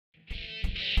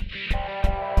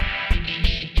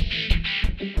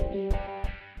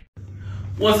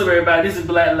What's up, everybody? This is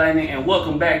Black Lightning, and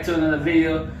welcome back to another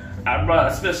video. I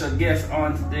brought a special guest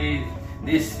on today.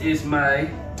 This is my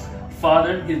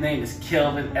father. His name is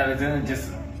K-Blk Alexander,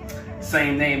 just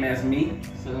same name as me.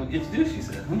 So introduce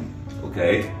yourself.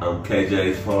 Okay, I'm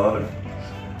KJ's father.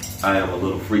 I am a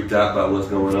little freaked out about what's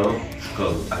going on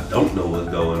because I don't know what's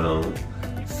going on.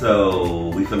 So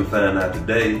we finna find out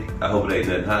today. I hope it ain't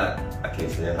nothing hot. I can't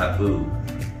stand hot food,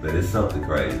 but it's something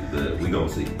crazy. But we gonna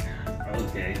see.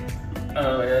 Okay.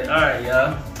 All right,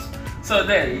 y'all. So,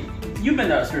 Daddy, you've been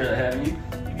to Australia, haven't you?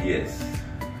 Yes.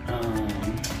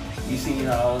 You seen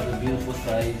all the beautiful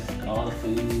sights, all the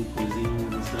food,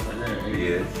 cuisines, and stuff like that, right?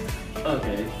 Yes.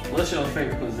 Okay. What's your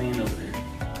favorite cuisine over there?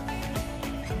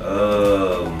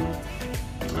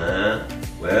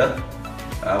 Well,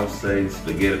 I would say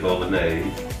spaghetti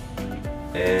bolognese,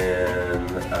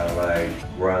 and I like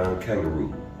ground kangaroo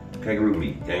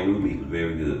meat. Kangaroo meat was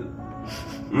very good.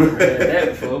 I've heard that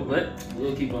before, but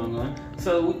we'll keep on going.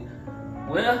 So,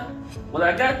 well, what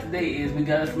I got today is we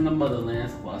got it from the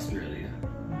motherlands of Australia.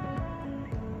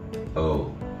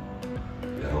 Oh,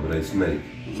 yeah, I hope it ain't snake.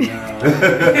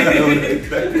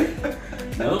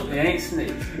 Nope, it ain't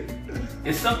snake.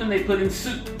 It's something they put in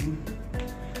soup.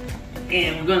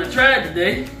 And we're gonna try it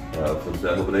today. I hope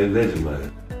it ain't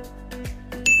vegemite.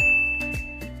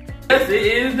 Yes, it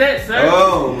is that, sir.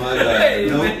 Oh my God!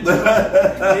 Nope.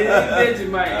 It is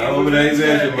Vegemite. I hope it ain't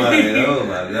Vegemite. Oh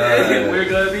my God! We're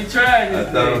gonna be trying this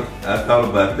today. I thought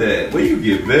about that. Where you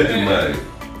get Vegemite?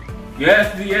 You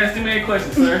asked too many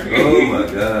questions, sir. Oh my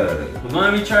God! We're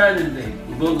gonna be trying this today.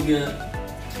 We're going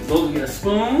to get a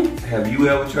spoon. Have you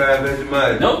ever tried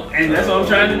Vegemite? Nope, and that's what I'm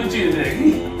trying to do with you today.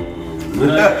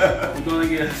 We're gonna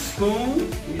get a spoon.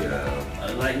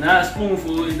 Yeah. Like not a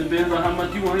spoonful. It depends on how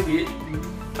much you want to get.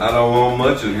 I don't want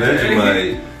much of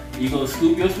Vegemite. You gonna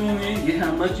scoop your spoon in, get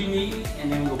how much you need,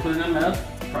 and then we're gonna put it in the mouth.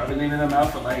 Probably leave it in the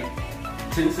mouth for like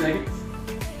 10 seconds.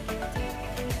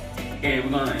 And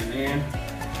we're gonna, and then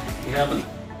we have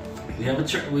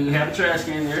a trash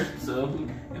can there. So, and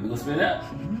we're gonna spit it out.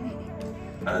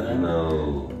 I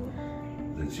know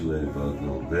that you ain't about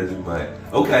no Vegemite.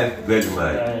 Okay,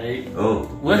 Vegemite. Alright. Oh.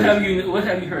 What have you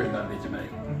heard about Vegemite?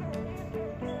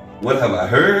 What have I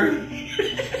heard?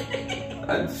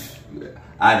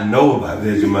 I know about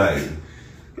Vegemite.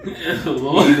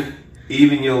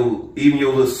 even your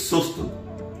little sister,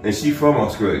 and she from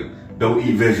Australia, don't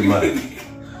eat Vegemite.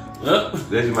 Well,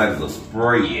 Vegemite is a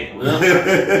spread. Well,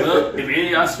 if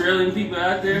any Australian people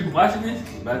out there watching this,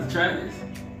 I'm about to try this.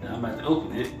 Now I'm about to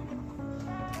open it.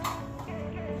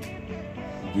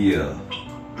 Yeah.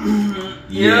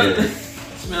 Yeah.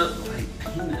 Smells like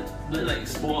peanuts. Look like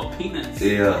spoiled peanuts.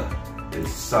 Yeah.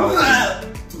 It's salty.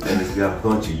 And it's got a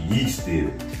bunch of yeast in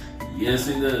it. Yes,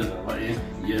 it does.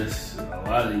 Yes, a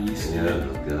lot of yeast in it.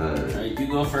 Oh, God. Alright, you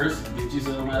go first. Get you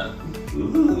some out.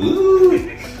 Ooh.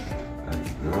 I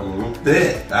don't want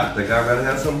that. I think I'd rather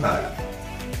have some hot.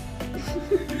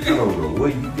 I don't know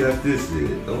where you got this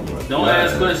in. Oh, my God. Don't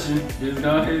ask questions. Just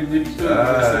go ahead and get your food.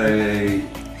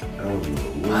 I don't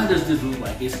know. Why does this look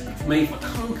like it's made for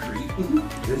concrete?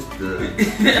 It's the...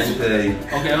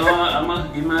 Okay, hold on. I'm going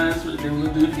to get my answer, then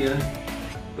we'll do it together.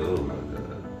 Oh my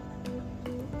God.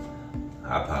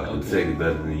 I probably would take it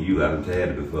better than you. I done had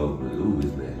it before, but ooh,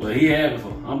 it's nasty. Well, he had it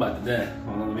before. I'm about to die.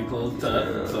 Hold on, let me close the top.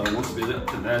 So I'm going to spit it.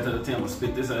 To 9 to the 10, I'm going to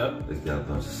spit this out. It's got a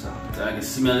bunch of salt. So I can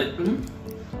smell it.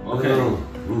 Okay.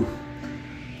 Ooh.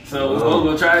 So we're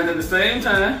going to try it at the same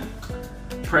time.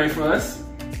 Pray for us,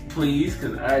 please,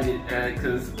 because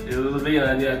it was a video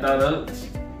idea I thought of.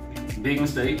 Big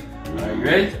mistake. Are you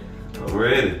ready? I'm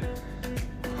ready.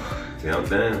 Count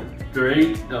down.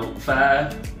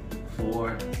 5,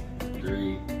 4,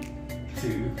 3, 2,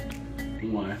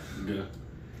 1, go.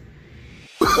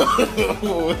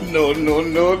 No.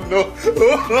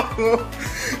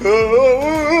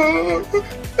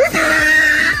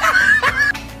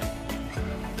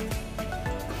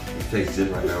 It tastes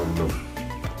just like I don't know.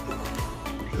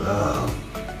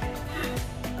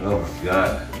 Oh my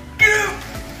God.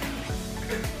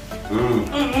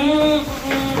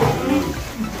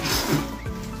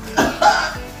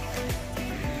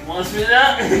 Want to spit it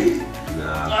out?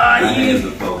 Nah, I had it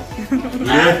before.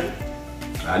 Yeah.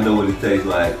 I know what it tastes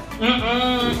like.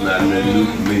 It's not nothing new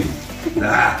to me.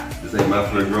 Nah, this ain't my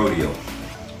first rodeo.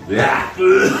 Yeah.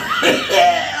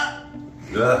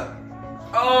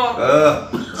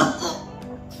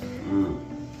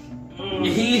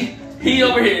 He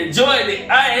over here enjoying it.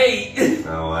 I ate.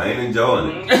 No, I ain't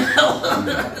enjoying it.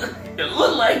 It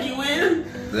look like you is.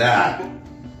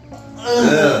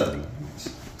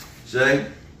 Shay,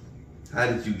 how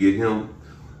did you get him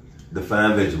the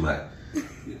fine Vegemite?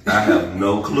 I have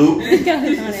no clue. He got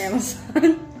it on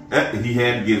Amazon. He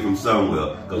had to get it from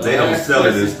somewhere because they don't sell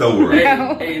it in stores.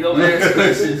 Hey, don't ask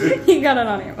questions. He got it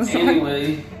on Amazon.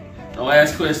 Anyway, don't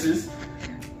ask questions.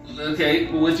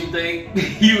 Okay, what you think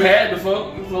you had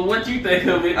before? So what you think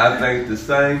of it? I think the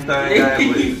same thing I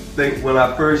would think when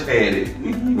I first had it,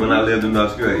 when I lived in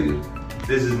Australia.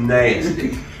 This is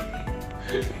nasty.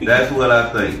 That's what I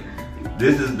think.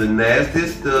 This is the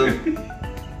nastiest stuff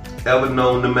ever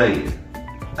known to man.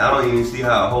 I don't even see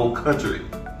how a whole country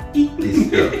eat this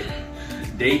stuff.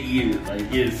 They eat it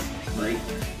like it's like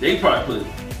they probably put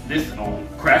this on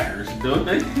crackers, don't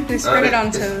they? They spread it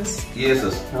on toast. Yeah, it's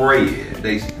a spread.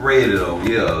 They spread it on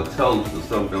toast or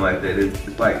something like that.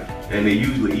 It's like, and they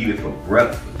usually eat it for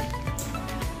breakfast.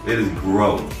 It is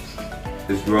gross.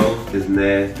 It's gross. It's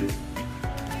nasty.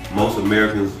 Most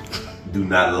Americans do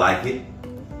not like it.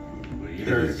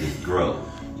 It's gross.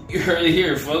 You heard it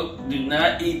here, folks. Do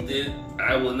not eat this.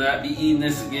 I will not be eating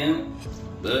this again.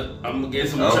 But I'm gonna get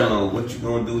some. I don't know what you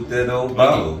gonna do with that old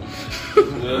bottle.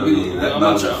 That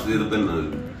bottle sit up in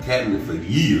the cabinet for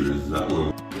years.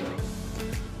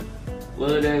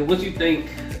 Well, then, what you think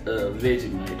of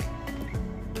Vegemite?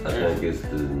 I think it's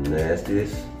the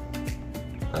nastiest.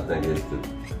 I think it's the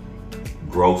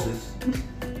grossest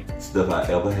stuff I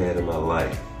ever had in my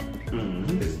life.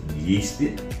 Mm-hmm. It's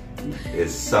yeasty,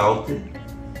 it's salty,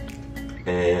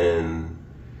 and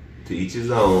to each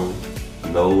his own.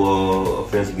 No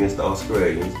offense against the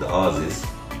Australians, the Aussies.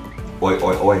 Oi,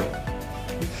 oi, oi.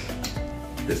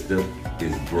 This stuff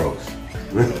is gross.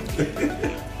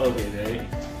 Okay, Dave.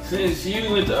 Since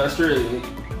you went to Australia,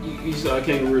 you saw a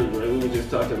kangaroo, right? We were just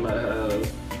talking about how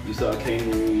you saw a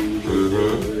kangaroo.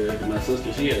 Mm-hmm. My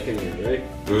sister, she had a kangaroo, right?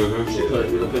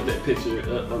 Mm-hmm. We'll put that picture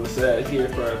up on the side here,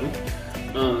 probably.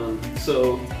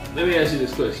 So let me ask you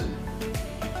this question.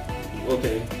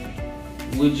 Okay,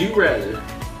 would you rather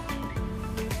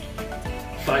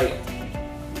fight?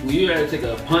 Would you rather take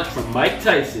a punch from Mike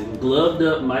Tyson, gloved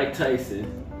up Mike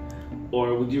Tyson,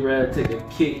 or would you rather take a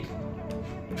kick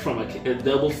from a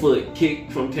double foot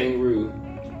kick from kangaroo?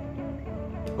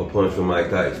 A punch from Mike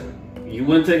Tyson. You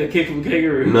wouldn't take a kick from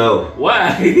kangaroo? No.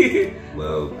 Why?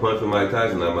 Well, a punch from Mike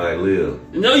Tyson, I might live.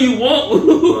 No, you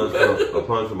won't. A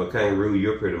punch from a kangaroo,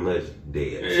 you're pretty much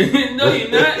dead. No,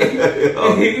 you're not.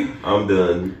 I'm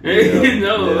done.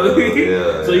 No.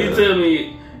 Yeah, so you tell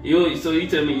me. Yo,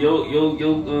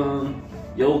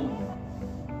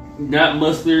 not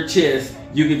muscular chest,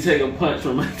 you can take a punch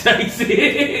from Mike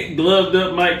Tyson, gloved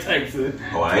up Mike Tyson.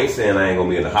 Oh, I ain't saying I ain't gonna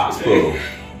be in the hospital.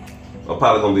 I'm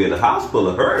probably gonna be in the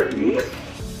hospital hurting.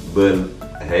 But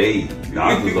hey,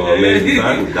 doctors are amazing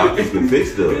times. Doctors can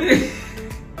fix stuff.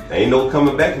 Ain't no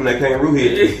coming back from that kangaroo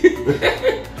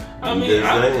hit. I mean,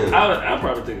 I'll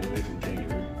probably take a lick from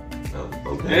kangaroo. Oh,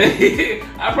 okay.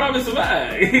 I probably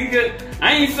survive.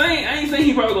 I ain't saying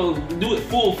he probably gonna do it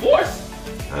full force.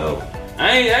 Oh.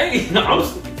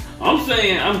 I'm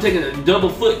saying I'm taking a double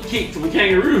foot kick from a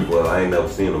kangaroo. Well, I ain't never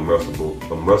seen a merciful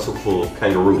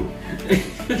kangaroo.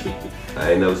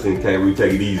 I ain't never seen a kangaroo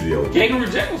take it easy on you. Kangaroo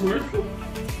Jack was merciful.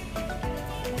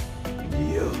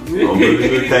 Yeah, I'm really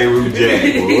good kangaroo Jack,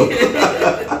 boy.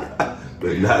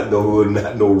 But not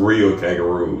no real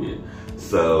kangaroo. Yeah.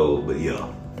 So, but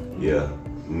yeah,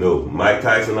 no, Mike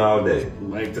Tyson all day.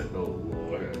 Oh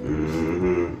Lord.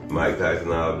 Mm-hmm. Mike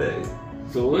Tyson all day.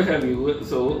 So what type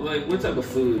of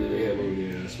food do they have over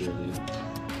there in Australia?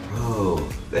 Oh,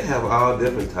 they have all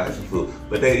different types of food,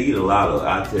 but they eat a lot of.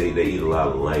 I tell you, they eat a lot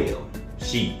of lamb,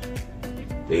 sheep.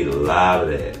 They eat a lot of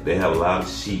that. They have a lot of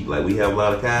sheep. Like we have a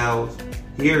lot of cows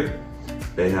here.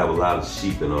 They have a lot of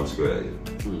sheep in Australia.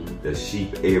 There's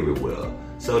sheep everywhere.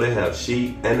 So they have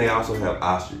sheep, and they also have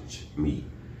ostrich meat.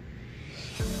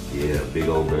 Yeah, big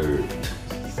old bird.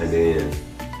 And then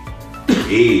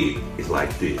egg is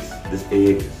like this. This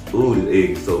egg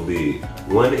is so big.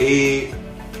 One egg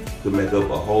could make up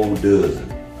a whole dozen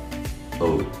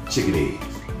of chicken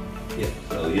eggs. Yeah,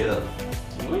 so yeah.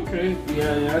 Okay,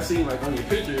 yeah, I see like on your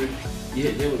picture,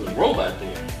 there was a robot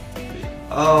there.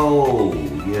 Oh,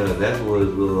 yeah, that was,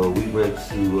 we went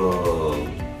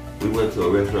to a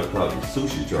restaurant called the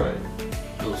Sushi Train.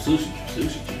 Oh, sushi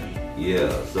train.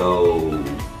 Yeah, so,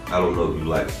 I don't know if you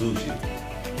like sushi,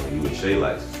 or you and Shay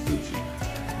likes sushi,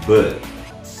 but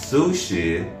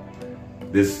sushi,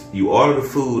 you order the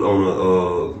food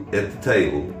on at the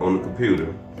table, on the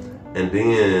computer, and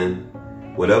then,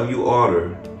 whatever you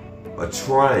order, a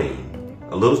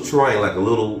little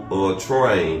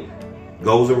train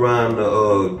goes around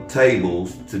the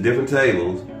tables, to different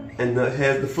tables, and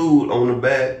has the food on the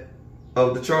back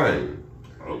of the train.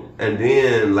 And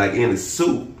then, like in the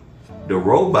soup, they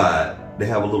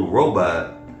have a little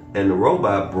robot and the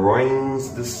robot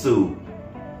brings the soup.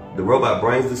 The robot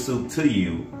brings the soup to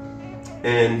you,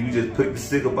 and you just put the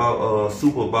soup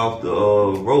about the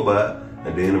robot,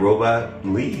 and then the robot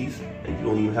leaves, and you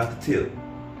don't even have to tip.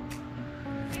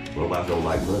 Robots don't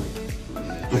like money.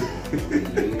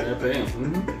 You gotta pay 'em.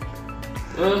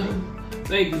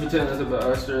 Thank you for telling us about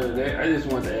Australia today. I just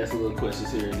wanted to ask a little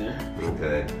questions here and there.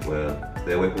 Okay, well,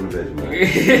 stay away from the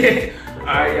Vegemite.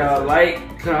 Alright, y'all,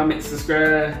 like, comment,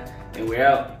 subscribe, and we're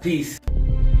out. Peace.